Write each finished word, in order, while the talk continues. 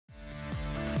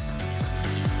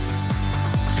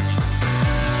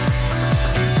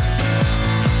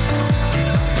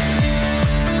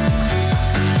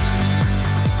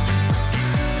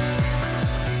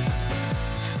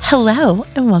Hello,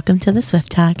 and welcome to the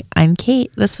Swift Talk. I'm Kate,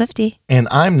 the Swiftie. And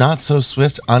I'm not so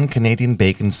swift on Canadian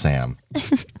Bacon Sam.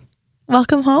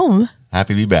 Welcome home.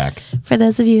 Happy to be back. For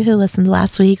those of you who listened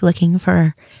last week looking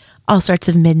for all sorts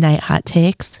of midnight hot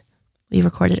takes, we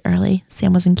recorded early.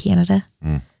 Sam was in Canada.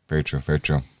 Very true, very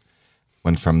true.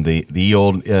 Went from the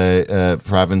old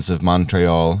province of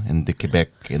Montreal into Quebec,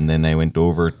 and then I went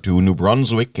over to New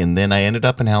Brunswick, and then I ended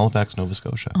up in Halifax, Nova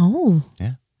Scotia. Oh.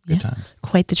 Yeah, good times.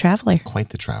 Quite the traveler. Quite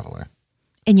the traveler.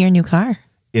 In your new car.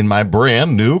 In my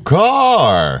brand new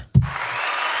car.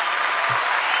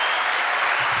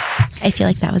 I feel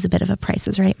like that was a bit of a Price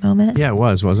is Right moment. Yeah, it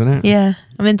was, wasn't it? Yeah,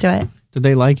 I'm into it. Did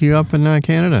they like you up in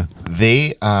Canada?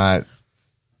 They Did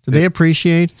they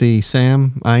appreciate the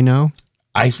Sam I know?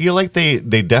 I feel like they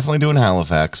definitely do in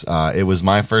Halifax. It was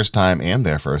my first time and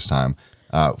their first time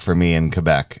for me in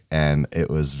Quebec, and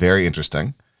it was very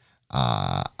interesting.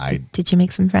 Did you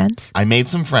make some friends? I made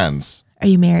some friends. Are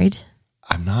you married?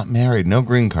 I'm not married. No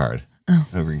green card. Oh.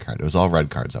 No green card. It was all red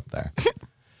cards up there.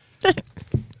 It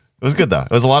was good, though.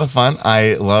 It was a lot of fun.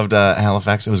 I loved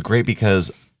Halifax. It was great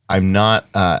because I'm not...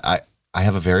 I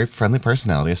have a very friendly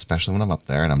personality, especially when I'm up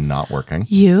there and I'm not working.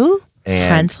 You?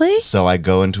 And friendly? So I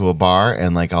go into a bar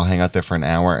and I'll hang out there for an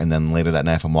hour, and then later that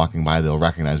night if I'm walking by, they'll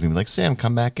recognize me and be like, Sam,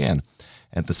 come back in.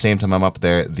 At the same time I'm up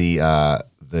there, the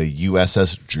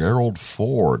USS Gerald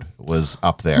Ford was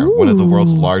up there, one of the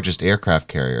world's largest aircraft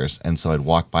carriers. And so I'd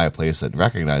walk by a place that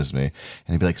recognized me, and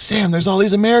they'd be like, Sam, there's all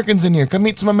these Americans in here. Come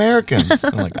meet some Americans.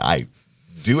 I'm like, I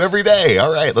do every day.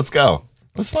 All right, let's go.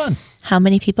 It was fun. How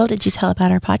many people did you tell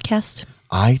about our podcast?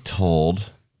 I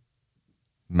told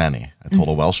many. I told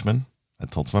a Welshman. I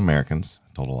told some Americans.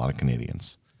 I told a lot of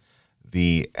Canadians.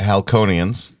 The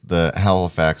Halconians, the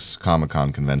Halifax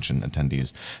Comic-Con convention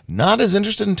attendees, not as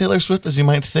interested in Taylor Swift as you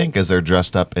might think, as they're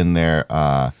dressed up in their,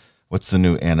 what's the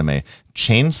new anime?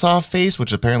 Chainsaw Face,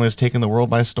 which apparently has taken the world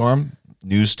by storm.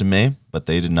 News to me, but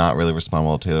they did not really respond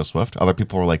well to Taylor Swift. Other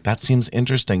people were like, that seems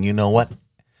interesting. You know what?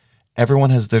 Everyone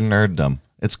has their nerddom.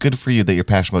 It's good for you that you're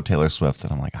passionate about Taylor Swift.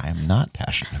 And I'm like, I am not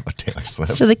passionate about Taylor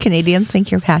Swift. So the Canadians think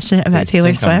you're passionate about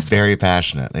Taylor Swift? I'm very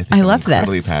passionate. They think I love I'm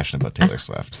incredibly this. passionate about Taylor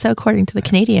Swift. So according to the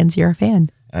Canadians, you're a fan.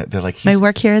 They're like, My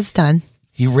work here is done.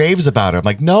 he raves about her. I'm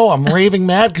like, no, I'm raving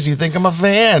mad because you think I'm a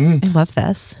fan. I love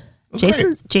this.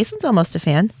 Jason's almost a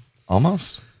fan.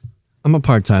 Almost. I'm a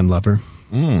part-time lover.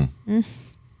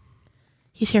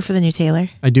 He's here for the new Taylor.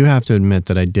 I do have to admit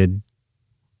that I did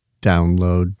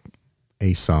download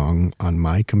a song on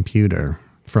my computer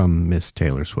from Miss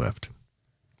Taylor Swift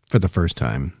for the first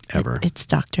time ever. It's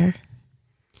Dr.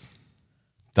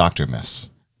 Miss.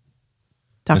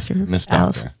 Dr. Miss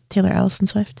Alice, Doctor. Taylor Allison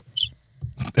Swift.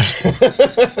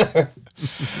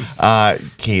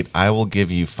 Kate, I will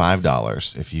give you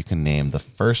 $5 if you can name the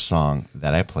first song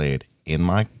that I played in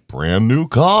my brand new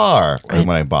car when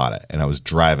I bought it. And I was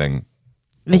driving.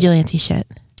 Vigilante shit.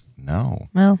 No.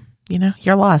 Well,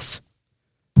 your loss.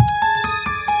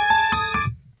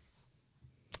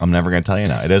 I'm never going to tell you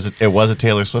now. It was a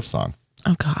Taylor Swift song.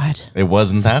 Oh, God. It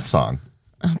wasn't that song.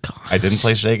 Oh, God. I didn't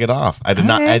play Shake It Off. I did All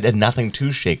not. right. I did nothing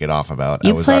to shake it off about.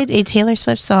 You played a Taylor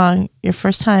Swift song your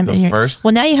first time. First?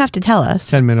 Well, now you have to tell us.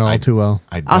 10 Minute All Too Well.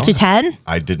 All Too 10?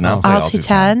 I did not play All All Too Too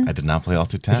 10. 10? I did not play All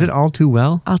Too 10. Is it All Too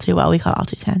Well? All Too Well. We call it All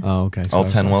Too 10. Oh, okay. All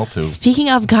 10 well too?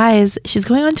 Speaking of guys, she's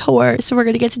going on tour, so we're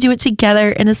going to get to do it together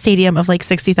in a stadium of like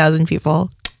 60,000 people.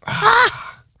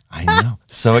 I know.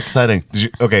 So exciting.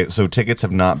 Okay, so tickets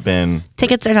have not been...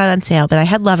 Tickets are not on sale, but I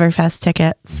had Loverfest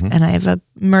tickets, and I have a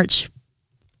merch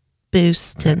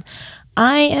boost, and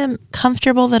I am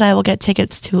comfortable that I will get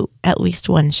tickets to at least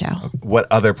one show. What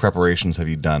other preparations have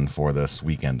you done for this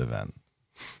weekend event?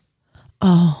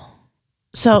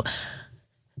 So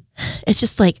it's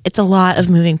just it's a lot of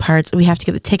moving parts. We have to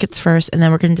get the tickets first, and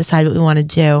then we're going to decide what we want to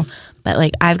do.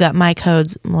 But I've got my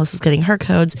codes, Melissa's getting her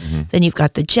codes. Then you've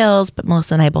got the Jills, but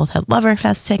Melissa and I both have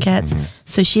Loverfest tickets.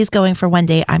 So she's going for one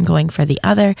day, I'm going for the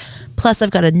other. Plus I've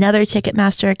got another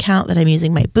Ticketmaster account that I'm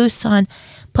using my boosts on.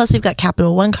 Plus we've got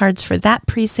Capital One cards for that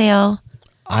pre-sale.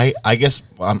 I guess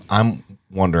I'm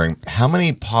wondering, how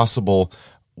many possible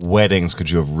weddings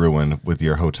could you have ruined with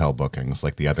your hotel bookings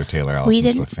like the other Taylor We Allison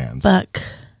didn't Swift fans? book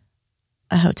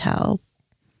a hotel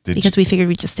because we figured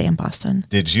we'd just stay in Boston.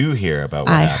 Did you hear about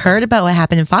what I happened? heard about what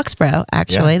happened in Foxborough,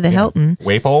 actually, the Hilton.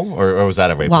 Wapole? Or was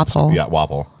that a Wapole? Wapole. Yeah,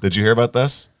 Wapole. Did you hear about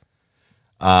this?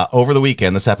 Over the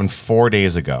weekend, this happened 4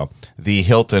 days ago, the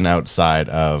Hilton outside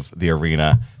of the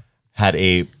arena had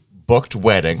a booked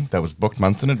wedding that was booked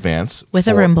months in advance. With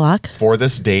a room block. For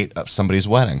this date of somebody's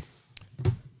wedding.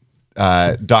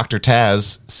 Dr.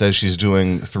 Taz says she's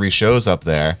doing 3 shows up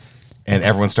there, And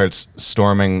everyone starts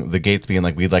storming the gates, being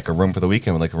like, we'd like a room for the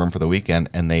weekend. We'd like a room for the weekend.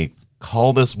 And they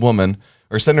call this woman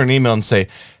or send her an email and say,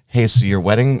 hey, so your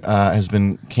wedding has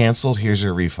been canceled. Here's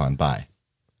your refund. Bye.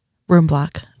 Room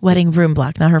block. Wedding room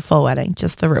block. Not her full wedding,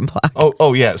 just the room block.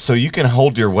 Oh, yeah. So you can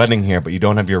hold your wedding here, but you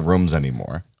don't have your rooms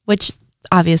anymore. Which,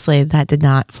 obviously, that did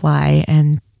not fly.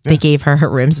 And they gave her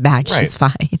rooms back. Right. She's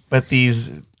fine. But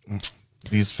these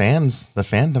fans, the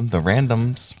fandom, the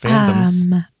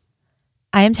fandoms.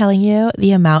 I am telling you,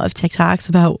 the amount of TikToks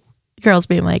about girls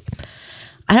being like,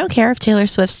 I don't care if Taylor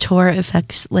Swift's tour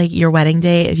affects like your wedding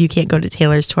date if you can't go to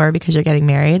Taylor's tour because you're getting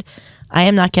married. I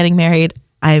am not getting married.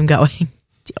 I am going.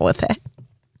 Deal with it.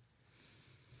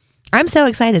 I'm so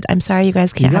excited. I'm sorry you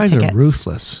guys can't have tickets. You guys are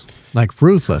ruthless. Like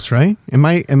ruthless, right? Am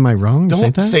I wrong to say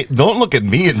that? Don't look at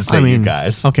me and say you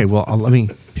guys. Okay, well, let me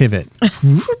pivot.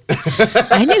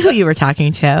 I knew who you were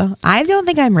talking to. I don't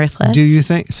think I'm ruthless.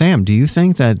 Sam, do you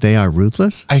think that they are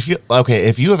ruthless? I feel, okay,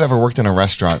 if you have ever worked in a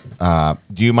restaurant,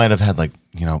 you might have had like,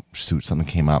 shoot, something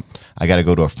came up. I got to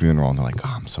go to a funeral. And they're like,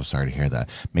 oh, I'm so sorry to hear that.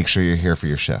 Make sure you're here for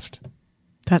your shift.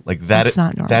 That's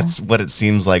not normal. That's what it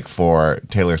seems like for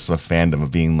Taylor Swift fandom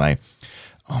of being like,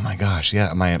 oh my gosh,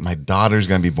 yeah, my daughter's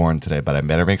going to be born today, but I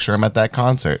better make sure I'm at that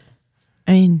concert.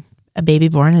 I mean, a baby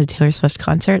born at a Taylor Swift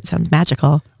concert sounds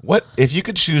magical. What if you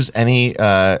could choose any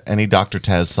Dr.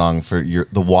 Tez song for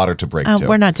the water to break to?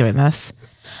 We're not doing this.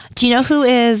 Do you know who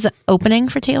is opening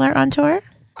for Taylor on tour?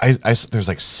 There's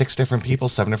like 7 different people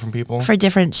for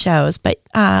different shows, but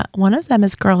one of them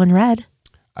is Girl in Red.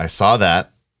 I saw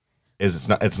that.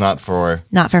 It's not for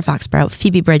Foxborough.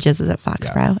 Phoebe Bridges is at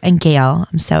Foxborough, and Gail.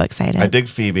 I'm so excited. I dig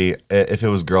Phoebe. If it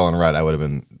was Girl in Red, I would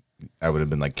have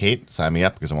been like, Kate, sign me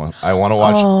up because I want to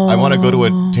watch. I want to go to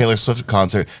a Taylor Swift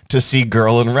concert to see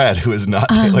Girl in Red, who is not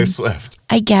Taylor Swift.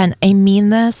 Again, I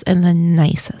mean this in the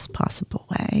nicest possible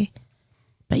way,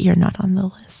 but you're not on the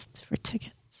list for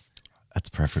tickets. That's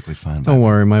perfectly fine. Don't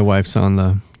worry, my wife's on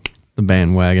the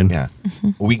bandwagon. Yeah,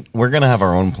 we're gonna have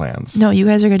our own plans. No, you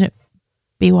guys are gonna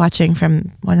be watching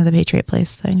from one of the Patriot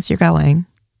Place things. You're going.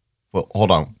 Well,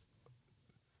 hold on.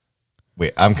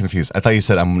 Wait, I'm confused. I thought you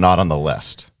said I'm not on the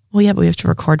list. Well, yeah, but we have to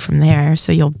record from there,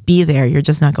 so you'll be there. You're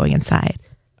just not going inside.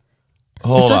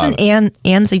 This wasn't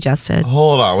Anne suggested.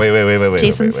 Hold on. Wait.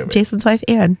 Jason's wife,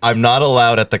 Anne. I'm not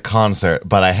allowed at the concert,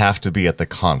 but I have to be at the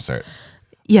concert.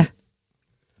 Yeah.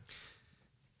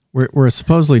 We're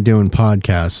supposedly doing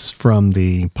podcasts from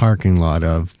the parking lot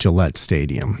of Gillette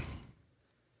Stadium.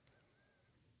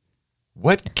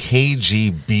 What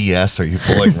KGBS are you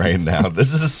pulling right now?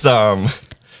 This is some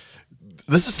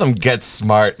Get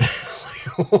Smart.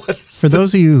 For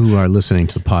those of you who are listening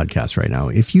to the podcast right now,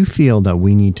 if you feel that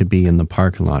we need to be in the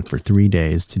parking lot for 3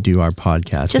 days to do our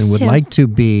podcast and would like to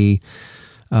be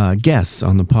guests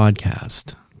on the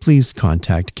podcast, please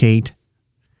contact Kate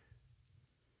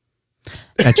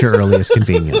at your earliest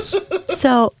convenience.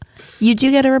 So you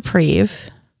do get a reprieve.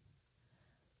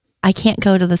 I can't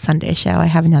go to the Sunday show. I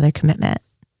have another commitment.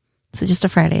 So just a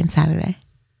Friday and Saturday.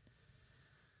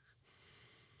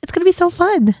 It's going to be so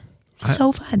fun.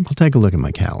 So fun. I'll take a look at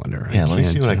my calendar. Yeah, let me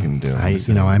see what I can do.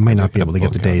 I might not be able to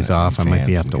get the days off. I might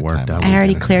be up to work. I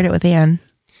already cleared it with Anne.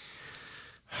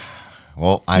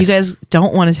 Well, you guys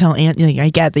don't want to tell Anne. I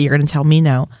get that you're going to tell me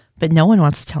no, but no one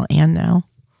wants to tell Anne no.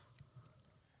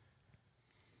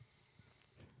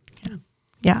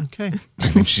 Yeah. Okay.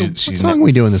 What song are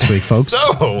we doing this week, folks?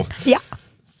 Yeah.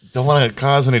 Don't want to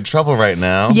cause any trouble right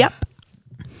now. Yep.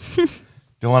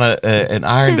 Don't want an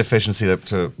iron deficiency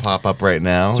to pop up right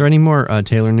now. Is there any more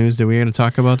Taylor news that we're going to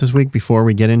talk about this week before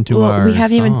we get into our we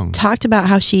haven't song? even talked about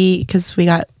how because we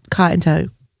got caught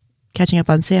into catching up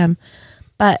on Sam,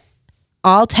 but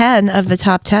all 10 of the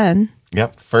top 10.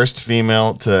 Yep. First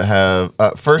female to have,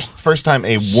 first time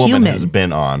a woman has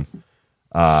been on.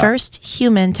 First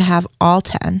human to have all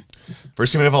 10.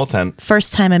 First human of all 10.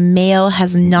 First time a male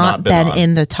has not been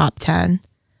in the top 10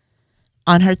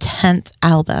 on her 10th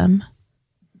album.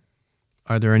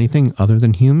 Are there anything other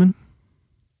than human?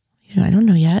 I don't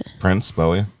know yet. Prince,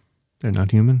 Bowie. They're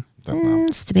not human? Don't know.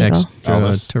 It's debatable.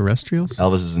 Extraterrestrials?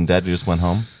 Elvis isn't dead. He just went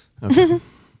home. Okay.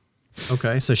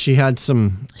 Okay, so she had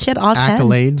all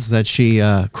accolades 10. That she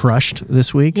crushed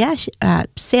this week? Yeah,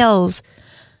 sales,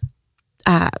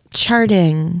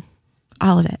 charting,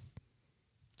 all of it.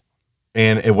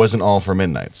 And it wasn't all for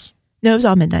Midnights. No, it was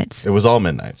all Midnights. It was all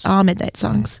Midnights. All Midnight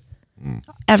songs.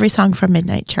 Every song from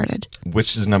Midnight charted.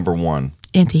 Which is number 1?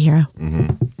 Antihero.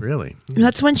 Mm-hmm. Really?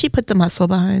 That's when she put the muscle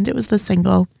behind. It was the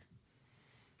single.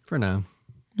 For now.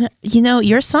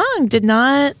 Your song did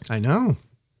not. I know.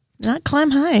 Not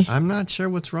climb high. I'm not sure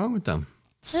what's wrong with them.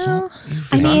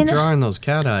 I'm drawing those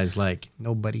cat eyes like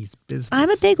nobody's business. I'm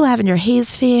a big Lavender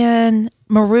Haze fan.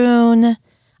 Maroon.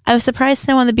 I was surprised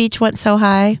Snow on the Beach went so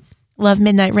high. Love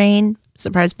Midnight Rain.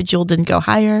 Surprised Bejeweled didn't go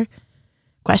higher.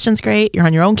 Question's great. You're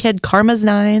on Your Own Kid. Karma's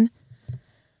 9.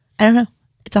 I don't know.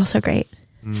 It's also great.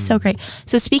 So great.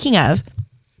 So speaking of,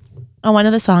 on one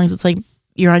of the songs, it's like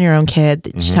You're on Your Own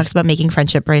Kid. She talks about making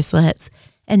friendship bracelets.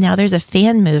 And now there's a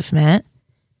fan movement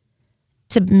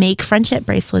to make friendship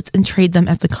bracelets and trade them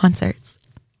at the concerts.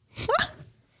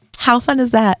 How fun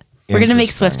is that? We're going to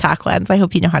make Swift Talk ones. I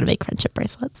hope you know how to make friendship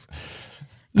bracelets.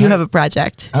 You have a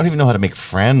project. I don't even know how to make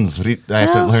friends. I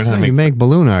have to learn how to make... You make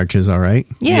balloon arches, all right?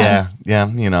 Yeah.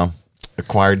 You know,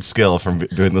 acquired skill from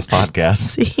doing this podcast.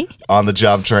 See? On the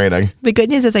job training. The good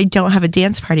news is I don't have a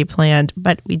dance party planned,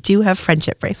 but we do have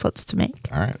friendship bracelets to make.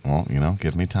 All right. Well,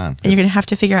 give me time. And you're going to have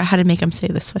to figure out how to make them say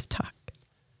the Swift Talk.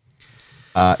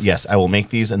 Yes, I will make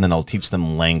these, and then I'll teach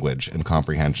them language and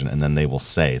comprehension, and then they will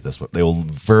say this. They will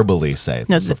verbally say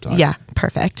the Swift Talk. Yeah,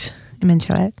 perfect. I'm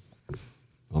into it.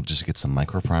 We'll just get some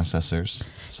microprocessors,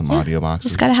 some audio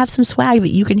boxes. Just got to have some swag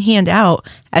that you can hand out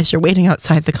as you're waiting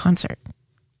outside the concert.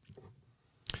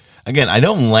 Again, I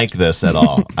don't like this at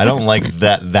all. I don't like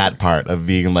that part of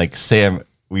being like, Sam,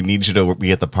 we need you to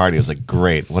be at the party. I was like,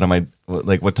 great. What time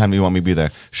do you want me to be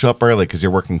there? Show up early because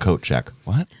you're working coat check.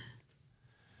 What?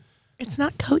 It's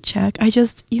not coat check. I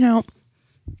just,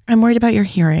 I'm worried about your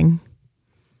hearing.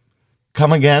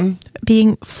 Come again?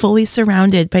 Being fully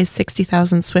surrounded by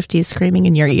 60,000 Swifties screaming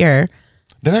in your ear.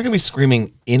 They're not going to be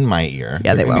screaming in my ear.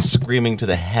 Yeah, They're will. Be screaming to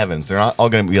the heavens. They're not all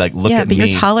going to be like, look at me. Yeah,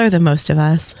 but you're taller than most of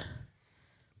us.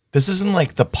 This isn't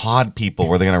like the pod people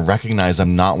where they're going to recognize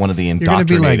I'm not one of the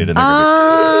indoctrinated.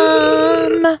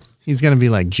 He's going to be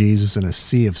like Jesus in a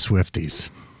sea of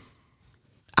Swifties.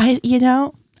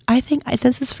 I think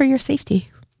this is for your safety.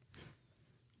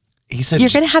 He said you're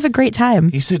going to have a great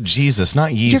time. He said Jesus, not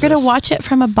Jesus. You're going to watch it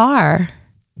from a bar.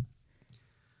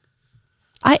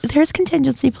 There's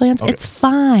contingency plans. Okay. It's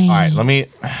fine. All right,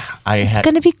 it's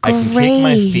going to be great. I can kick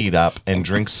my feet up and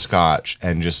drink scotch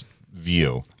and just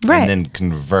view. Right. And then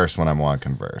converse when I want to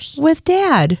converse. With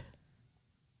Dad.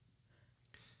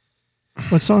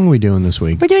 What song are we doing this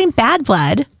week? We're doing Bad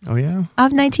Blood. Oh, yeah?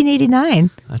 Of 1989.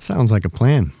 That sounds like a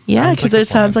plan. Yeah, because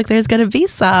sounds like there's going to be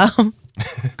some.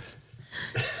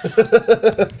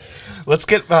 Let's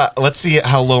see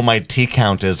how low my T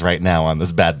count is right now on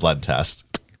this Bad Blood test.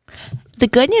 The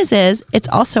good news is it's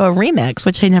also a remix,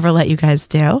 which I never let you guys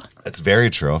do. That's very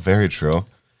true. Very true.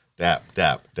 Dap.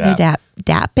 Dabbing.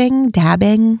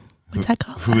 What's that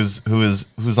called?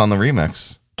 Who's on the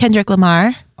remix? Kendrick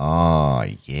Lamar. Oh,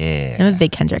 yeah. I'm a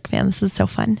big Kendrick fan. This is so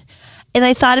fun. And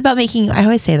I thought about I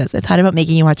always say this, I thought about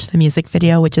making you watch the music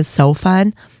video, which is so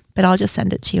fun, but I'll just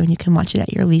send it to you and you can watch it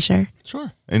at your leisure.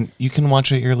 Sure. And you can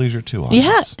watch it at your leisure too.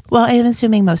 This. Well, I'm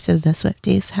assuming most of the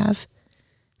Swifties have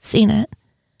seen it.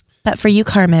 But for you,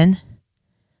 Carmen,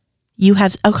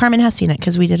 Carmen has seen it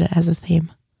because we did it as a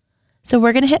theme. So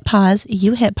we're going to hit pause.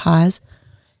 You hit pause.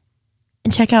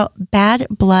 And check out Bad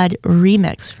Blood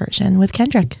Remix version with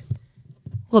Kendrick.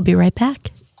 We'll be right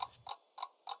back.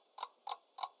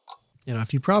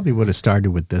 If you probably would have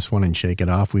started with this one and Shake It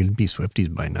Off, we'd be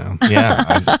Swifties by now.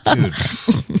 Yeah, dude.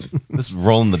 This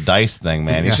rolling the dice thing,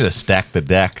 man. You should have stacked the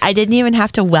deck. I didn't even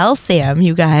have to Sam,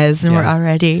 you guys, and we're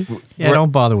already... Yeah,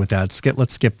 don't bother with that.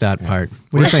 Let's skip that part.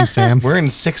 What do you think, Sam? We're in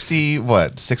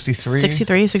 63?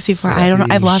 63, 64. I don't know.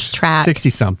 I've lost track.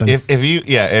 60-something.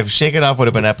 If Shake It Off would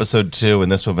have been episode 2 and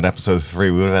this would have been episode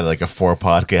 3, we would have had like a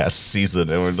 4-podcast season.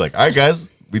 And we're like, all right, guys,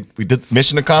 we did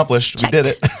mission accomplished. Check. We did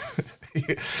it.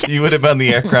 You would have been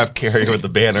the aircraft carrier with the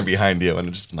banner behind you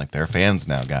and just been like, they're fans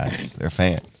now, guys. They're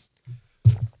fans.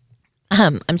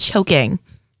 I'm choking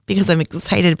because I'm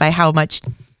excited by how much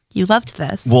you loved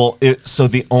this. Well, so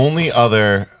the only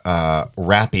other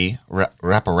rap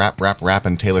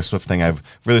and Taylor Swift thing I've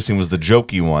really seen was the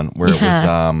jokey one where it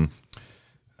was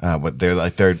what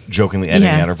they're jokingly editing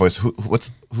out her voice. Who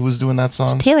was doing that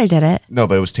song? Taylor did it. No,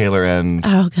 but it was Taylor and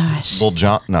Lil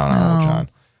Jon. No, Lil Jon.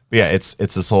 But yeah, it's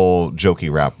this whole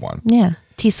jokey rap one. Yeah,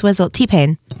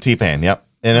 T-Pain. Yep.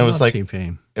 And it was like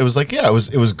T-Pain. It was like, it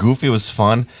was goofy, it was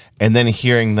fun, and then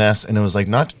hearing this, and it was like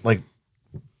not like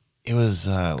it was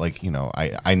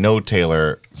I know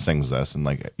Taylor sings this, and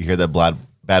like you hear that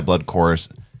Bad Blood chorus,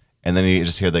 and then you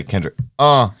just hear that Kendrick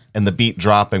and the beat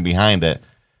dropping behind it.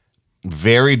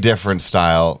 Very different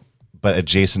style, but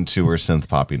adjacent to her synth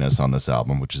poppiness on this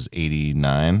album, which is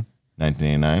 1989.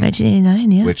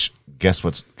 1989, yeah. Which guess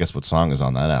what song is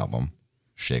on that album?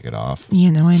 Shake It Off. I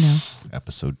know.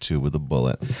 Episode 2 with a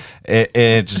bullet.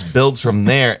 It just builds from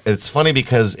there. It's funny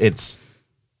because it's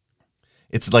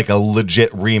it's like a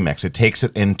legit remix. It takes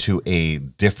it into a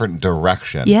different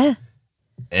direction. Yeah.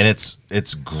 And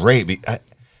it's great.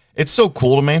 It's so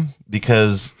cool to me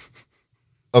because,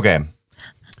 okay.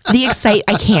 I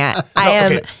can't. I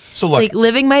am so look, like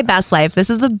living my best life. This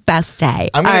is the best day.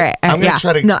 I'm gonna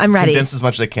try to I'm ready. condense as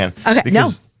much as I can. Okay,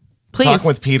 because please. Talking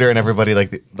with Peter and everybody,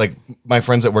 like my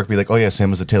friends at work be like, oh yeah, Sam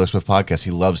has a Taylor Swift podcast.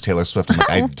 He loves Taylor Swift. I'm like,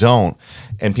 I don't.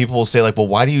 And people will say like, well,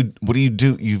 what do you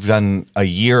do? You've done a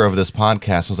year of this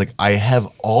podcast. I was like, I have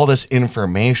all this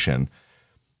information,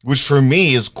 which for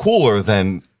me is cooler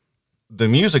than the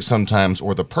music sometimes,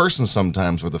 or the person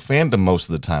sometimes, or the fandom most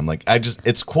of the time. Like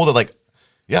it's cool that like,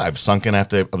 yeah, I've sunk in, I have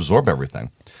to absorb everything.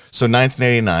 So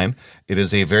 1989, it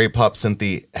is a very pop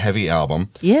synthy heavy album.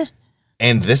 Yeah.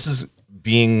 And this is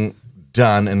being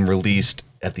done and released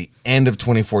at the end of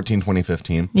 2014,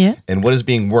 2015. Yeah. And what is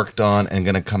being worked on and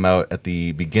going to come out at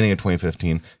the beginning of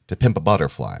 2015 to Pimp a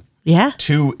Butterfly. Yeah.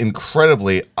 Two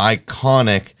incredibly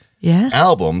iconic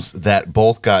albums that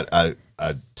both got a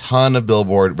ton of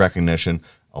Billboard recognition,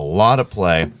 a lot of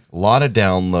play, a lot of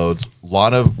downloads, a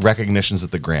lot of recognitions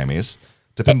at the Grammys.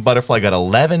 To Pimp a Butterfly got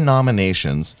 11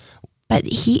 nominations. But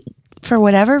for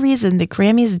whatever reason, the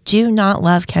Grammys do not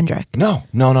love Kendrick. No.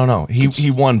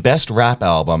 He won Best Rap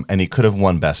Album, and he could have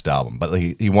won Best Album, but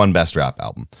he won Best Rap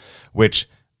Album, which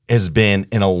has been,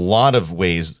 in a lot of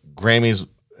ways, Grammys.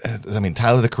 I mean,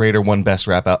 Tyler, the Creator, won Best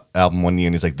Rap Album one year,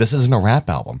 and he's like, this isn't a rap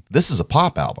album. This is a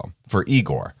pop album for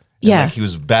Igor. And yeah. Like, he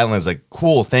was battling. It's like,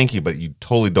 cool, thank you, but you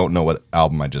totally don't know what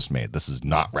album I just made. This is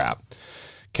not rap.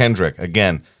 Kendrick,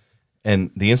 again.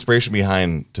 And the inspiration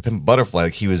behind To Pimp a Butterfly,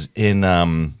 like he was in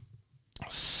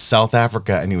South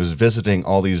Africa and he was visiting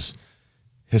all these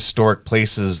historic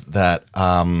places that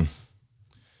one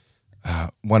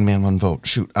man, one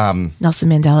vote. Nelson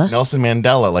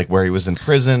Mandela, like where he was in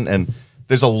prison. And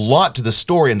there's a lot to the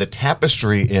story and the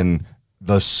tapestry in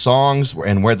the songs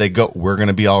and where they go. We're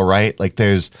gonna be all right. Like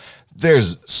there's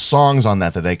songs on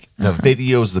that the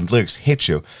videos, the lyrics hit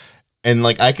you. And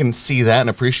like I can see that and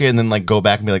appreciate it, and then like go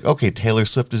back and be like, okay, Taylor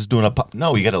Swift is doing a pop.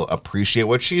 No, you got to appreciate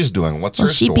what she's doing. What's her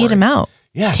story? She beat him out.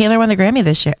 Yes. Taylor won the Grammy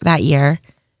that year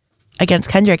against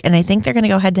Kendrick, and I think they're going to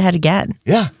go head to head again.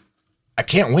 Yeah, I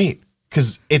can't wait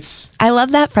because I love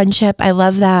that friendship. I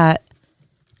love that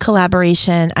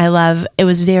collaboration. It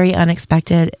was very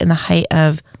unexpected in the height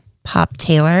of pop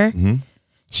Taylor. Mm-hmm.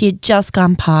 She had just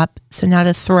gone pop, so now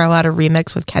to throw out a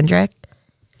remix with Kendrick.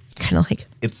 Kind of like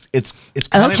it's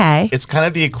kind okay. It's kind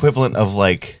of the equivalent of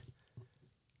like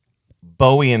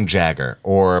Bowie and Jagger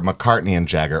or McCartney and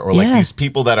Jagger or like these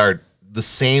people that are the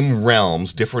same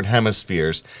realms, different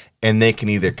hemispheres, and they can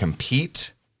either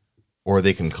compete or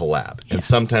they can collab. Yeah. And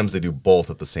sometimes they do both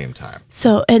at the same time.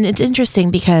 So, and it's interesting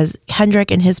because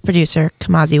Kendrick and his producer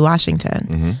Kamasi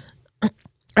Washington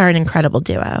are an incredible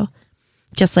duo,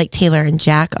 just like Taylor and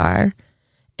Jack are.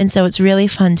 And so it's really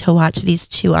fun to watch these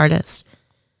two artists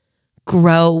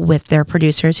grow with their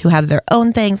producers who have their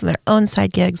own things and their own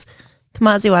side gigs.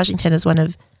 Kamasi Washington is one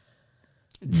of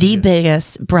the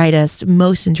biggest, brightest,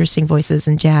 most interesting voices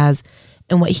in jazz.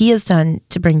 And what he has done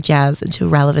to bring jazz into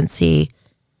relevancy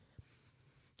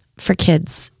for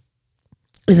kids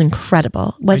is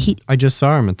incredible. I just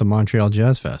saw him at the Montreal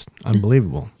Jazz Fest.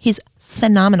 Unbelievable. He's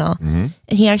phenomenal. Mm-hmm.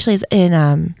 And he actually is in,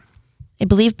 I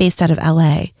believe, based out of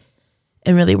LA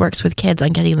and really works with kids on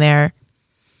getting their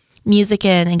music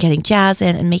in and getting jazz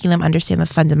in and making them understand the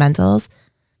fundamentals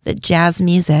that jazz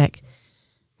music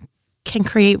can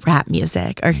create rap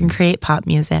music or can create pop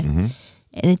music. Mm-hmm.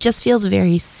 And it just feels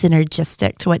very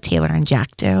synergistic to what Taylor and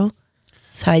Jack do.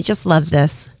 So I just love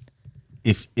this.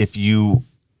 If you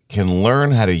can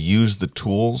learn how to use the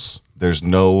tools, there's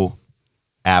no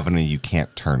avenue you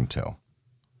can't turn to.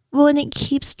 Well, and it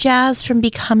keeps jazz from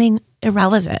becoming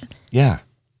irrelevant. Yeah.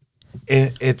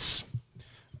 I'm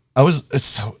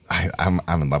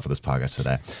in love with this podcast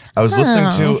today. I was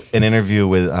listening to an interview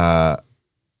with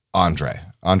Andre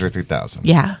 3000.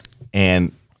 Yeah.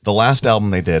 And the last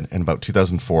album they did in about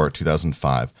 2004,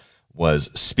 2005 was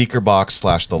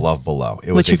Speakerbox / The Love Below.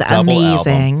 It was a double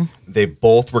amazing album. They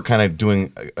both were kind of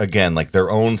doing, again, like their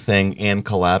own thing and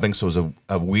collabing. So it was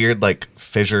a weird like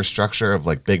fissure structure of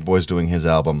like Big Boy's doing his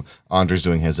album, Andre's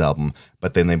doing his album,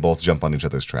 but then they both jump on each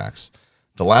other's tracks.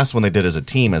 The last one they did as a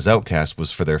team, as Outkast,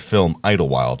 was for their film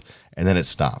Idlewild, and then it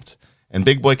stopped. And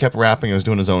Big Boy kept rapping and was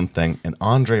doing his own thing, and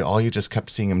Andre, all you just kept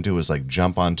seeing him do was like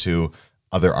jump onto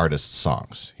other artists'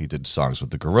 songs. He did songs with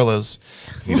the Gorillaz,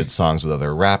 he did songs with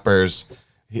other rappers,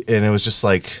 and it was just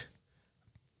like,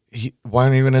 why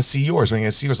aren't you going to see yours? When are you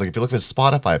going to see yours? Like if you look at his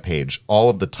Spotify page, all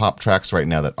of the top tracks right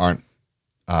now that aren't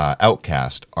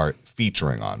Outkast are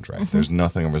featuring Andre. Mm-hmm. There's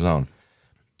nothing of his own.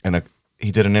 And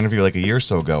he did an interview like a year or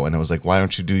so ago, and it was like, why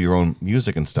don't you do your own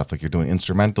music and stuff? Like, you're doing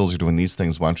instrumentals, you're doing these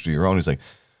things. Why don't you do your own? He's like,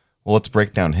 well, let's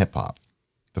break down hip hop.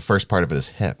 The first part of it is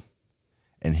hip.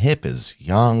 And hip is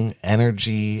young,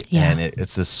 energy, and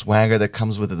it's this swagger that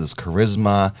comes with it, this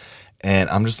charisma. And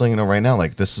I'm just letting you know right now,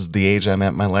 like, this is the age I'm at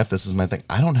in my life. This is my thing.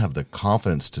 I don't have the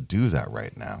confidence to do that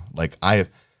right now. Like, I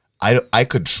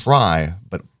could try,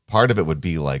 but part of it would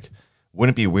be like,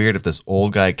 wouldn't it be weird if this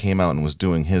old guy came out and was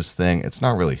doing his thing? It's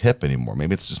not really hip anymore.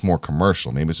 Maybe it's just more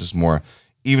commercial. Maybe it's just more,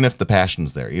 even if the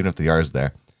passion's there, even if the art's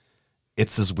there,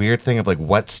 it's this weird thing of like,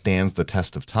 what stands the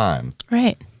test of time?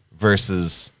 Right.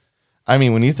 Versus, I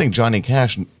mean, when you think Johnny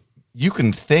Cash, you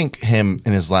can think him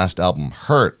in his last album,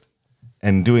 Hurt,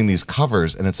 and doing these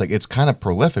covers, and it's like, it's kind of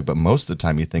prolific, but most of the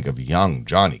time you think of young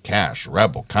Johnny Cash,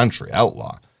 rebel, country,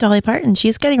 outlaw. Dolly Parton,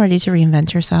 she's getting ready to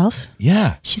reinvent herself.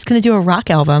 Yeah. She's going to do a rock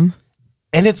album.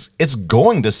 And it's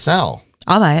going to sell.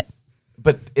 I'll buy it.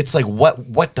 But it's like,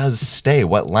 what does stay?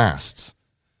 What lasts?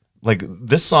 Like,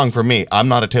 this song for me, I'm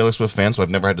not a Taylor Swift fan, so I've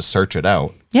never had to search it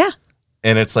out. Yeah.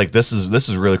 And it's like, this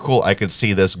is really cool. I could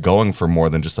see this going for more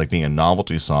than just like being a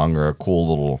novelty song or a cool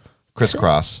little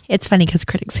crisscross. It's funny because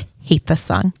critics hate this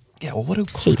song. Yeah, well, what do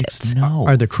critics it. know?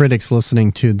 Are the critics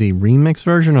listening to the remix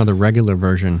version or the regular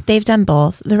version? They've done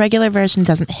both. The regular version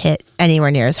doesn't hit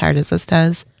anywhere near as hard as this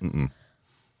does. Mm-mm.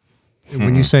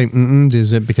 When you say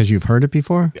is it because you've heard it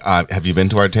before? Have you been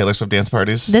to our Taylor Swift dance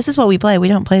parties? This is what we play. We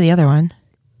don't play the other one.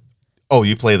 Oh,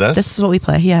 you play this? This is what we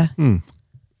play, yeah.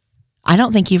 I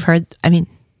don't think you've heard, I mean...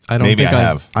 Maybe I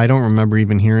have. I don't remember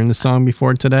even hearing the song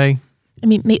before today. I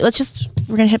mean, we're going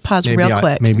to hit pause real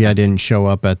quick. Maybe I didn't show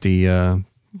up at the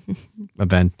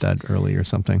event that early or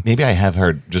something. Maybe I have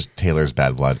heard just Taylor's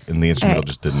Bad Blood, and the instrumental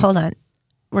just didn't. Hold on.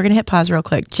 We're going to hit pause real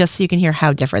quick, just so you can hear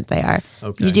how different they are.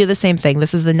 Okay. You do the same thing.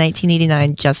 This is the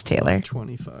 1989 Just Taylor.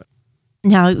 25.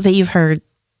 Now that you've heard,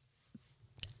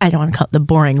 I don't want to call it the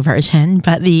boring version,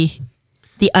 but the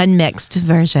unmixed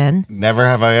version. Never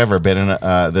have I ever been in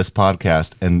this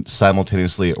podcast and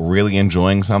simultaneously really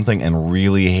enjoying something and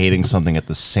really hating something at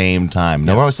the same time.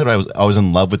 No, I said I was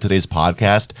in love with today's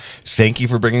podcast. Thank you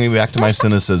for bringing me back to my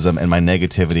cynicism and my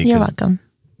negativity. You're welcome.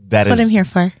 That's That is what I'm here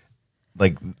for.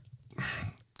 Like,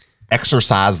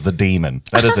 exorcise the demon.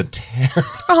 That is a terrible.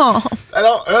 Oh, I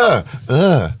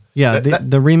don't. Yeah,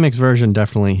 the remix version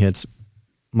definitely hits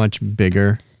much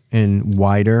bigger and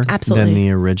wider than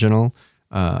the original.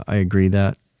 I agree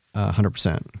that 100%.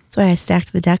 That's why I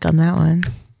stacked the deck on that one.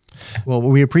 Well,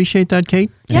 we appreciate that,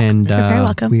 Kate. Yeah, and you're very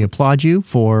welcome. We applaud you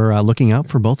for looking out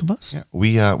for both of us. Yeah,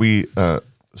 we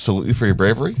salute you for your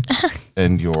bravery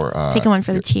and your taking one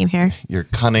for the team here. Your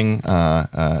cunning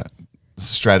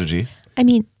strategy. I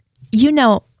mean, you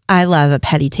know, I love a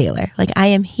petty Taylor. Like, I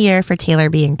am here for Taylor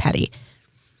being petty.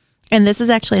 And this is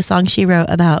actually a song she wrote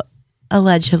about,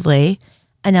 allegedly,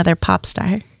 another pop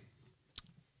star.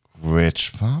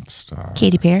 Which pop star?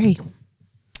 Katy Perry.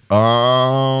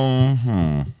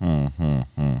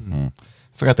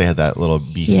 Forgot they had that little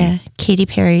beefy. Yeah, Katy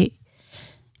Perry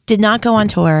did not go on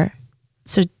tour,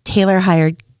 so Taylor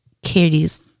hired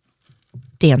Katy's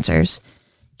dancers.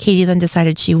 Katy then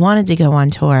decided she wanted to go on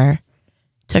tour,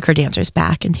 took her dancers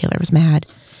back, and Taylor was mad.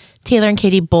 Taylor and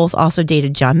Katy both also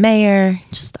dated John Mayer,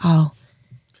 just all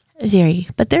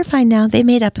but they're fine now. They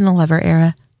made up in the Lover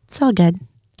era. It's all good.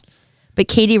 But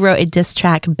Katy wrote a diss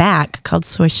track back called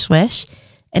Swish Swish,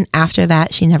 and after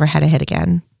that, she never had a hit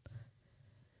again.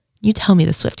 You tell me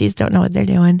the Swifties don't know what they're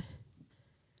doing.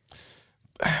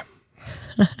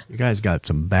 You guys got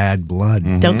some bad blood.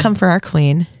 Mm-hmm. Don't come for our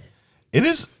queen. It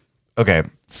is okay.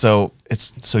 So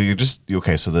you're just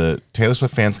okay. So the Taylor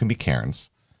Swift fans can be Karens.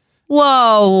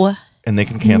 Whoa! And they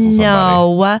can cancel somebody.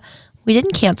 No, we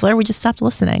didn't cancel her. We just stopped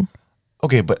listening.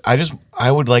 Okay, but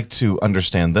I would like to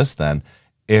understand this then.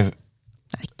 If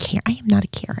I am not a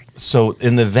Karen. So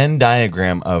in the Venn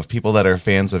diagram of people that are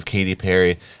fans of Katy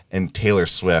Perry and Taylor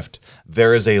Swift,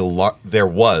 there was a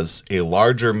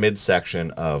larger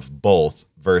midsection of both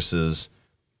versus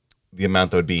the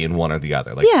amount that would be in one or the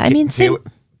other. Like, yeah, I mean,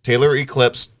 Taylor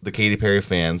eclipsed the Katy Perry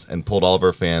fans and pulled all of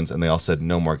her fans, and they all said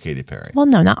no more Katy Perry. Well,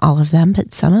 no, not all of them,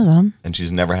 but some of them. And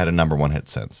she's never had a number one hit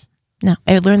since. No,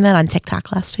 I learned that on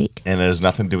TikTok last week. And it has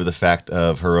nothing to do with the fact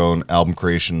of her own album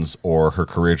creations or her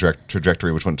career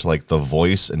trajectory, which went to like The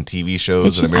Voice and TV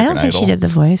shows and American Idol. I don't think she did The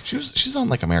Voice. She's on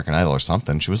like American Idol or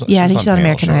something. I think she's on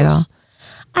American Idol.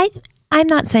 I'm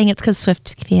not saying it's because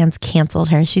Swift fans canceled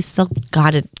her. She's still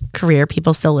got a career.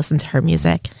 People still listen to her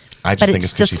music. But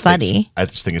it's just funny. I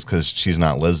just think it's because she's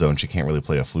not Lizzo and she can't really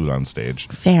play a flute on stage.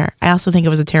 Fair. I also think it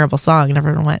was a terrible song and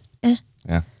everyone went, eh.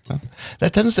 Yeah.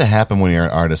 That tends to happen when you're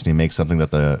an artist and you make something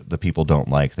that the people don't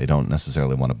like. They don't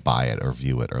necessarily want to buy it or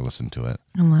view it or listen to it.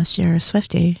 Unless you're a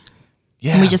Swiftie.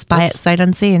 Yeah. And we just buy it sight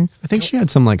unseen. I think she had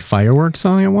some like fireworks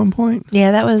song at one point.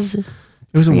 Yeah, that was...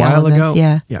 It was a while ago.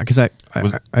 Yeah. Yeah, because I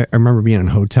remember being in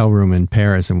a hotel room in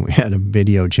Paris and we had a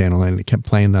video channel and it kept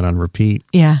playing that on repeat.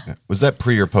 Yeah. Was that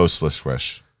pre or post Swish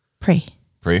Swish? Pre.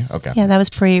 Pre? Okay. Yeah, that was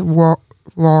pre-roar.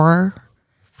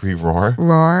 Pre-roar?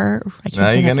 Roar.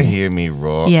 Now you're going to hear me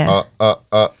roar. Yeah.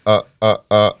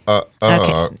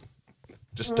 Okay.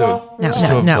 Just to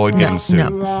avoid getting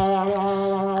sued.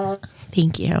 No.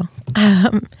 Thank you.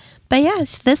 But yeah,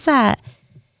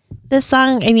 this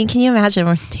song, I mean, can you imagine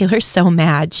when Taylor's so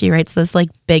mad, she writes this like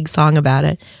big song about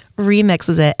it,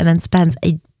 remixes it, and then spends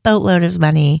a boatload of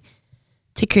money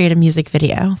to create a music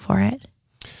video for it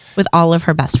with all of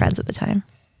her best friends at the time.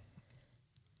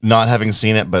 Not having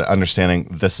seen it, but understanding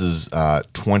this is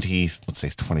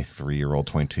 23-year-old,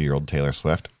 22-year-old Taylor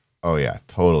Swift. Oh, yeah,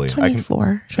 totally.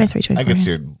 24, 23, 24. I could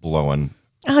see her blowing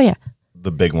Oh, yeah.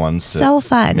 the big ones So to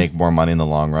fun. make more money in the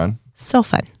long run. So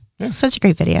fun. Yeah. Such a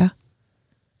great video.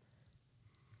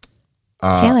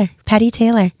 Taylor. Petty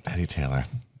Taylor. Petty Taylor.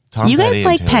 Tom You Petty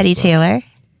guys like Petty Swift. Taylor.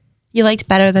 You liked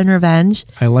Better Than Revenge.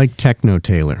 I like Techno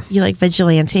Taylor. You like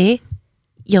Vigilante.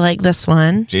 You like this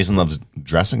one. Jason loves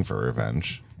Dressing for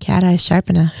Revenge. Cat Eyes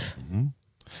Sharp Enough.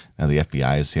 Now the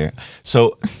FBI is here.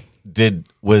 So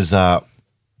was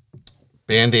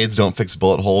Band-Aids Don't Fix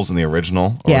Bullet Holes in the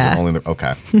original? Or Yeah. Was it only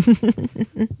okay.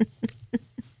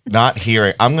 Not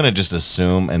hearing. I'm going to just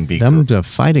assume and be... Them to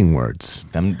fighting words.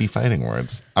 Them be fighting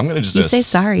words. I'm going to just... You say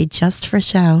sorry just for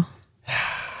show.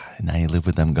 Now you live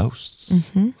with them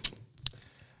ghosts.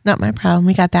 Not my problem.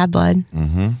 We got bad blood.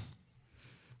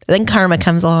 Then Karma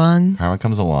comes along. Karma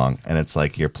comes along, and it's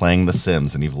like you're playing The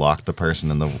Sims, and you've locked the person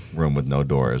in the room with no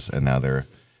doors, and now they're...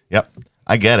 Yep,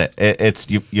 I get it. It's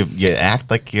you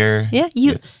act like you're... Yeah,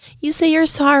 you say you're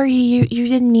sorry. You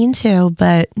didn't mean to,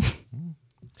 but...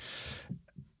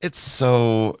 It's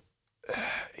so...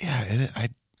 Yeah,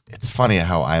 it's funny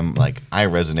how I'm like, I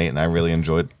resonate, and I really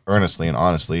enjoyed, earnestly and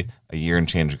honestly, a year and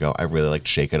change ago, I really liked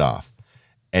Shake It Off.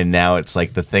 And now it's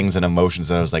like the things and emotions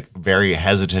that I was like very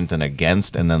hesitant and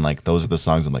against. And then like those are the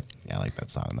songs I'm like, yeah, I like that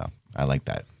song though. I like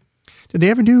that. Did they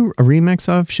ever do a remix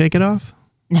of Shake It Off?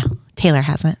 No, Taylor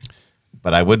hasn't.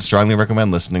 But I would strongly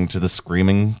recommend listening to the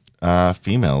screaming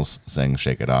females sing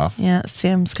Shake It Off. Yeah,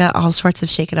 Sam's got all sorts of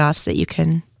Shake It Offs that you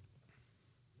can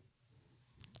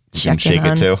check shake in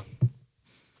on. it too.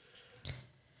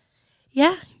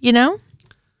 Yeah,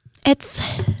 it's...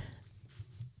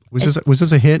 Was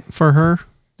this a hit for her?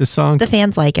 This song? The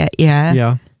fans like it, yeah.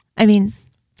 Yeah. I mean...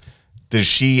 Does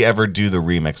she ever do the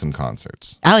remix in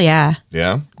concerts? Oh, yeah.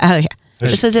 Yeah? Oh, yeah.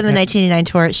 This was in the 1989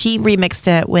 tour. She remixed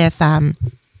it with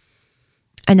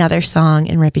another song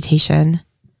in Reputation.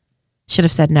 Should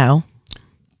have said no.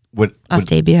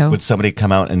 Debut. Would somebody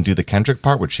come out and do the Kendrick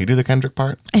part? Would she do the Kendrick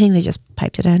part? I think they just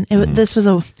piped it in. This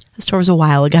tour was a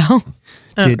while ago.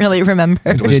 I don't really remember.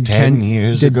 It was 10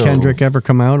 years ago. Did Kendrick ever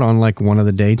come out on like one of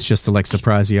the dates just to like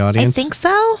surprise the audience? I think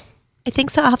so.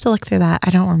 I'll have to look through that. I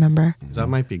don't remember. That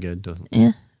might be good. To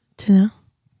know.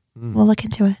 We'll look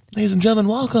into it. Ladies and gentlemen,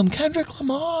 welcome Kendrick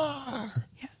Lamar.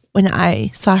 Yeah. When I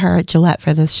saw her at Gillette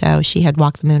for this show, she had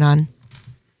Walk the Moon on.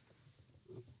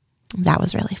 That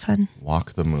was really fun.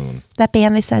 Walk the Moon. That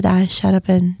band they said, Shut Up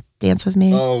and Dance With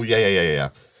Me. Oh, yeah.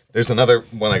 There's another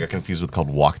one I got confused with called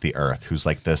Walk the Earth, who's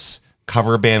like this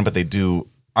cover band, but they do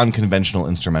unconventional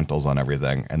instrumentals on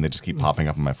everything, and they just keep popping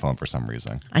up on my phone for some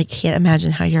reason. I can't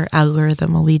imagine how your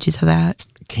algorithm will lead you to that.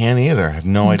 Can't either. I have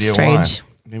no idea Strange. why.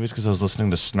 Maybe it's because I was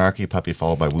listening to Snarky Puppy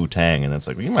followed by Wu-Tang, and it's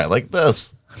like, well, you might like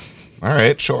this. All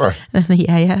right, sure.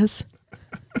 Yes.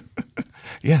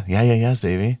 Yes,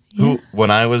 baby. Yeah. Who,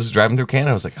 when I was driving through Canada,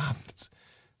 I was like, it's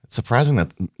surprising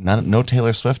that no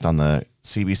Taylor Swift on the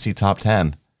CBC Top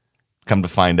 10. Come to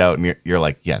find out, and you're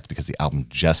like, yeah, it's because the album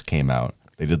just came out.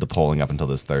 They did the polling up until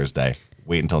this Thursday.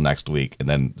 Wait until next week, and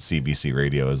then CBC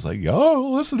Radio is like,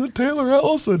 yo, listen to Taylor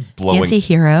Ellison. Blowing.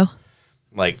 Anti-hero.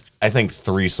 Like, I think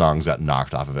 3 songs got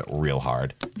knocked off of it real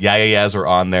hard. Yeahs were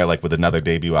on there, like, with another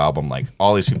debut album. Like,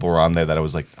 all these people were on there that I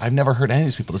was like, I've never heard any of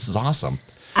these people. This is awesome.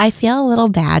 I feel a little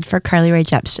bad for Carly Rae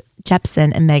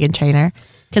Jepsen and Meghan Trainor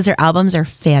because their albums are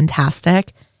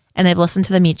fantastic, and I've listened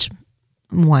to them each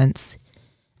once.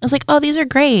 I was like, oh, these are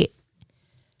great.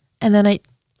 And then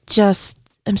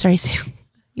I'm sorry,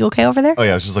 you okay over there? Oh,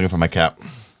 yeah, I was just looking for my cap.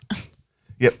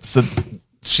 Yep, so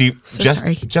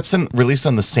Jepsen released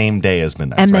on the same day as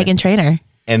Midnights, and right? Meghan Trainor.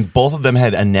 And both of them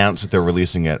had announced that they're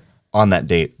releasing it on that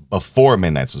date before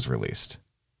Midnights was released.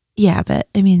 Yeah, but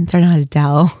I mean, they're not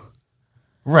Adele.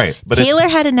 Right. But Taylor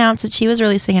had announced that she was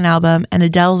releasing an album, and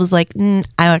Adele was like, I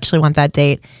actually want that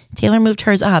date. Taylor moved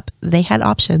hers up. They had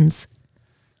options.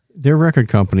 Their record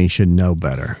company should know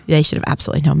better. They should have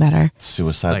absolutely known better.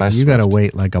 Suicide by You Swift. got to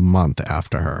wait like a month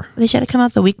after her. They should have come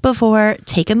out the week before,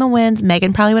 taken the wins.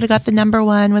 Megan probably would have got the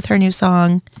 #1 with her new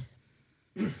song.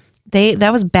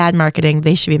 That was bad marketing.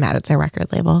 They should be mad at their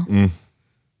record label.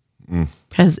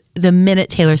 Because the minute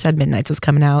Taylor said Midnights is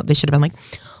coming out, they should have been like,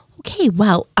 okay,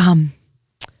 well,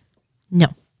 no.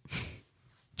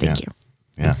 Thank you.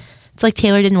 Yeah. It's like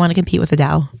Taylor didn't want to compete with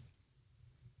Adele.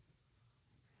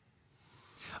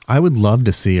 I would love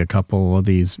to see a couple of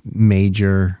these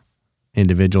major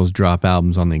individuals drop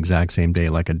albums on the exact same day,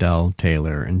 like Adele,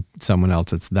 Taylor, and someone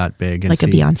else that's that big. And Like a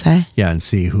Beyonce. Yeah, and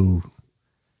see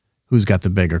who's got the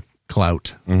bigger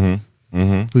clout.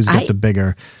 Who's got the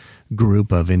bigger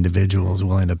group of individuals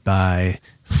willing to buy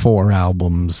 4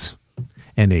 albums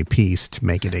and a piece to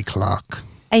make it a clock.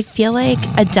 I feel like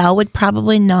Adele would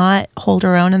probably not hold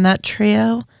her own in that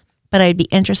trio, but I'd be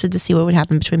interested to see what would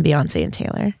happen between Beyonce and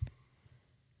Taylor.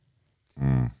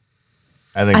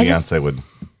 I think Beyonce would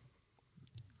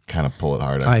kind of pull it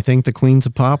harder. I think the Queens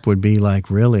of Pop would be like,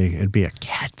 really, it'd be a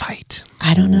cat fight.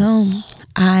 I don't know.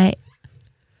 I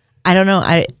don't know.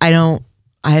 I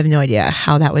have no idea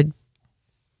how that would.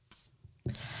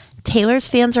 Taylor's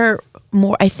fans are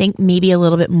more, I think, maybe a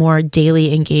little bit more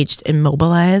daily engaged and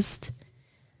mobilized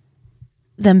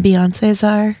than Beyonce's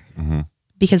are,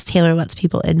 because Taylor lets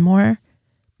people in more.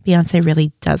 Beyonce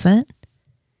really doesn't.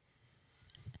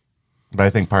 But I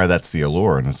think part of that's the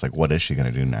allure, and it's like, what is she going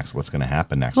to do next? What's going to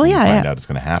happen next? Well, when you yeah, find yeah. out it's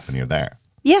going to happen, you're there.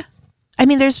 Yeah. I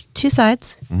mean, there's two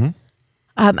sides.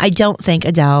 I don't think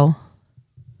Adele,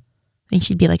 I think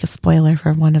she'd be like a spoiler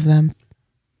for one of them.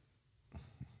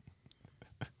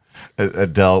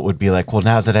 Adele would be like, well,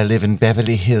 now that I live in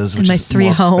Beverly Hills, which my is 3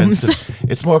 more homes. expensive.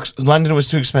 It's more, London was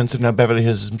too expensive, now Beverly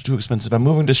Hills is too expensive. I'm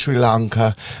moving to Sri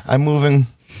Lanka. I'm moving.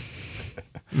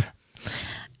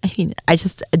 I mean,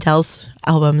 Adele's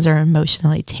albums are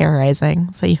emotionally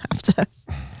terrorizing, so you have to.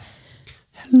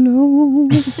 Hello.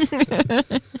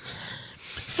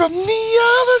 From the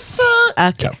other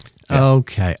side. Okay.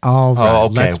 Okay. All right. Oh,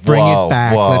 okay. Let's bring it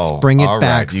back. Let's bring it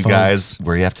back, right, you folks. guys,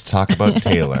 we have to talk about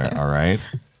Taylor, all right?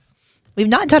 We've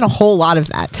not done a whole lot of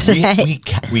that today.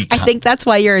 I think that's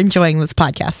why you're enjoying this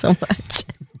podcast so much.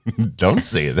 Don't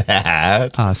say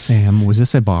that. Sam, was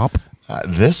this a bop?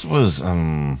 This was,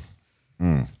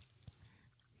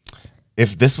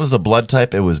 if this was a blood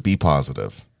type, it was B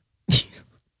positive.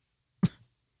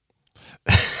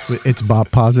 It's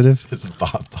bop positive? It's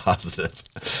Bob positive.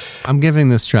 I'm giving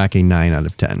this track a 9 out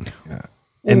of 10.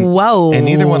 Whoa. And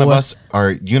neither one of us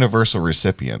are universal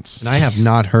recipients. And I have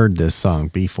not heard this song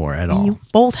before at all. You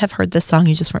both have heard this song,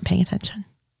 you just weren't paying attention.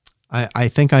 I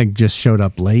think I just showed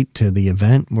up late to the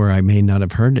event where I may not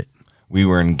have heard it. We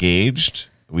were engaged.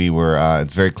 We were.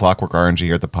 It's very Clockwork Orange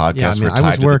here at the podcast. Yeah, I mean, We're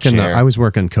tied to the chair. I was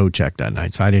working co-check that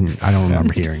night, so I don't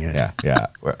remember hearing it. Yeah.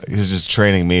 He was just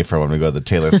training me for when we go to the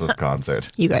Taylor Swift concert.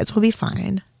 You guys will be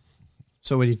fine.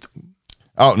 So what do you?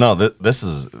 Oh no,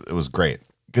 it was great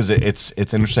because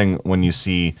it's interesting when you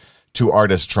see 2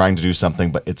 artists trying to do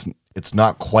something, but it's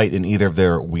not quite in either of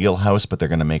their wheelhouse, but they're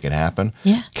going to make it happen.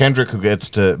 Yeah. Kendrick, who gets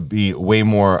to be way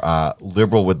more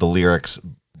liberal with the lyrics,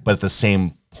 but at the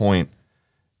same point,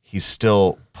 he's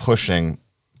still pushing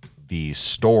the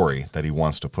story that he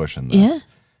wants to push in this. Yeah.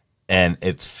 And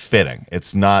it's fitting.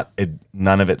 It's not,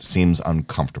 none of it seems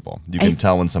uncomfortable. You can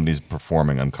tell when somebody's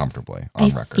performing uncomfortably on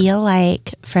record. I feel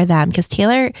like for them, because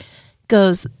Taylor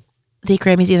goes, the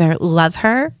Grammys either love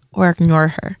her or ignore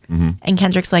her. And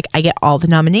Kendrick's like, I get all the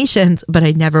nominations, but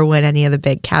I never win any of the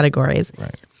big categories.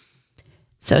 Right.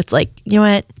 So it's like, you know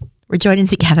what? We're joining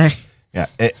together. Yeah.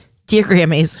 Dear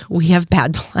Grammys, we have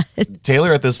bad blood.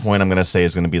 Taylor at this point, I'm going to say,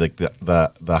 is going to be like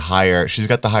the higher. She's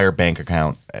got the higher bank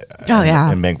account.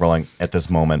 And bankrolling at this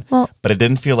moment. Well, but it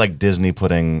didn't feel like Disney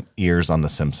putting ears on The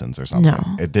Simpsons or something.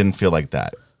 No. It didn't feel like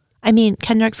that. I mean,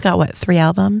 Kendrick's got what, 3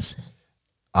 albums?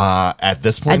 At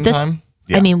this point in time?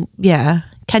 Yeah. I mean, yeah.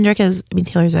 Taylor's this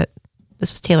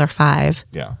was Taylor 5.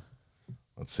 Yeah.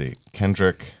 Let's see.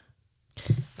 Kendrick.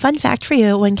 Fun fact for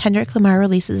you, when Kendrick Lamar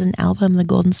releases an album, the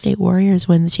Golden State Warriors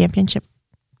win the championship,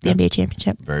 the NBA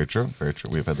championship. Very true. Very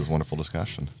true. We've had this wonderful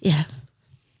discussion. Yeah.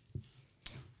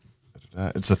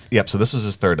 So this was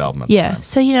his 3rd album.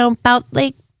 So, about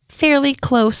like fairly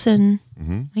close and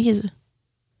he's.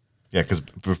 Yeah, because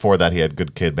before that he had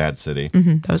Good Kid, Bad City.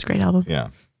 That was a great album. Yeah.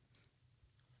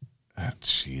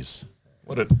 Jeez.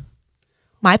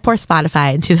 My poor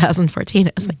Spotify in 2014.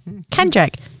 It was like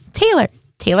Kendrick, Taylor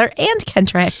and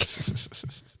Kendrick.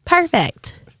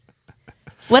 Perfect.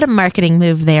 What a marketing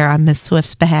move there on Miss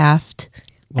Swift's behalf.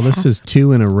 Well, this is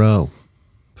 2 in a row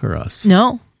for us.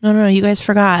 No. You guys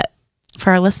forgot.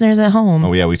 For our listeners at home.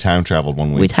 Oh, yeah. We time traveled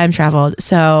 1 week. We time traveled.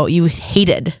 So you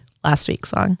hated last week's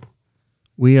song.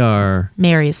 We are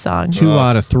Mary's song. 2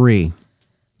 out of 3.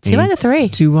 2 out of 3.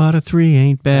 2 out of 3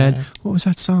 ain't bad. What was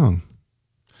that song?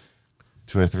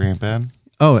 2 out of 3 ain't bad?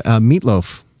 Oh,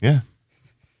 Meatloaf. Yeah.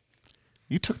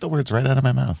 You took the words right out of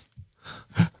my mouth.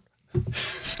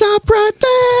 Stop right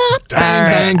there.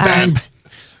 Bang, bang, bang.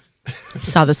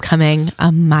 Saw this coming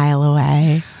a mile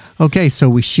away. Okay, so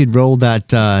we should roll that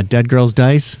Dead Girls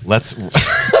Dice. Let's.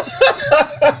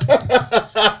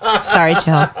 Sorry,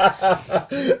 Jill.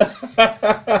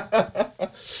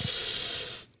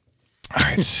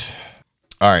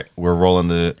 All right. We're rolling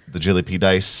the Jilly P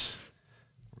dice.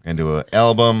 We're going to do an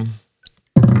album.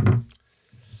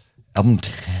 Album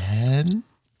 10?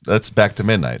 That's Back to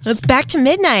Midnights. It's Back to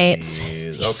Midnights.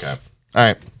 Okay. All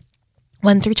right.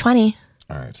 1 through 20.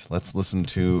 All right. Let's listen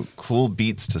to Cool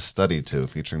Beats to Study To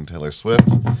featuring Taylor Swift.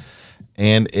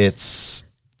 And it's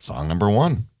song number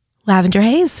 1. Lavender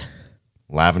Haze.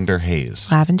 Lavender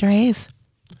Haze. Lavender Haze.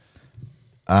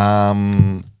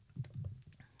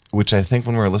 Which I think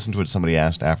when we were listening to it, somebody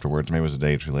asked afterwards, maybe it was a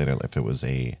day or two later, if it was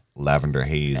a Lavender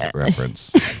Haze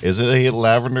reference. Is it a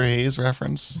Lavender Haze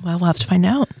reference? Well, we'll have to find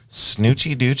out.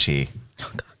 Snoochie Doochie.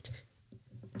 Oh, God.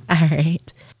 All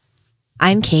right.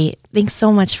 I'm Kate. Thanks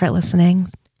so much for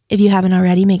listening. If you haven't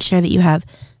already, make sure that you have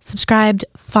subscribed,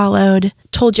 followed,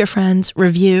 told your friends,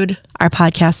 reviewed our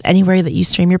podcast anywhere that you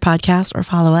stream your podcast, or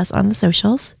follow us on the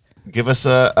socials. Give us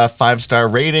a 5-star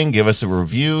rating. Give us a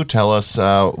review. Tell us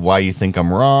why you think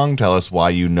I'm wrong. Tell us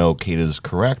why you know Kate is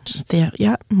correct.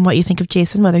 Yeah. And what you think of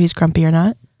Jason, whether he's grumpy or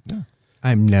not. Yeah.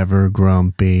 I'm never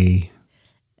grumpy.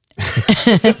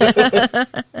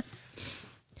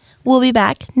 We'll be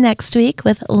back next week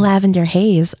with Lavender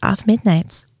Haze off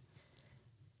Midnights.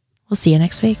 We'll see you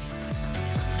next week.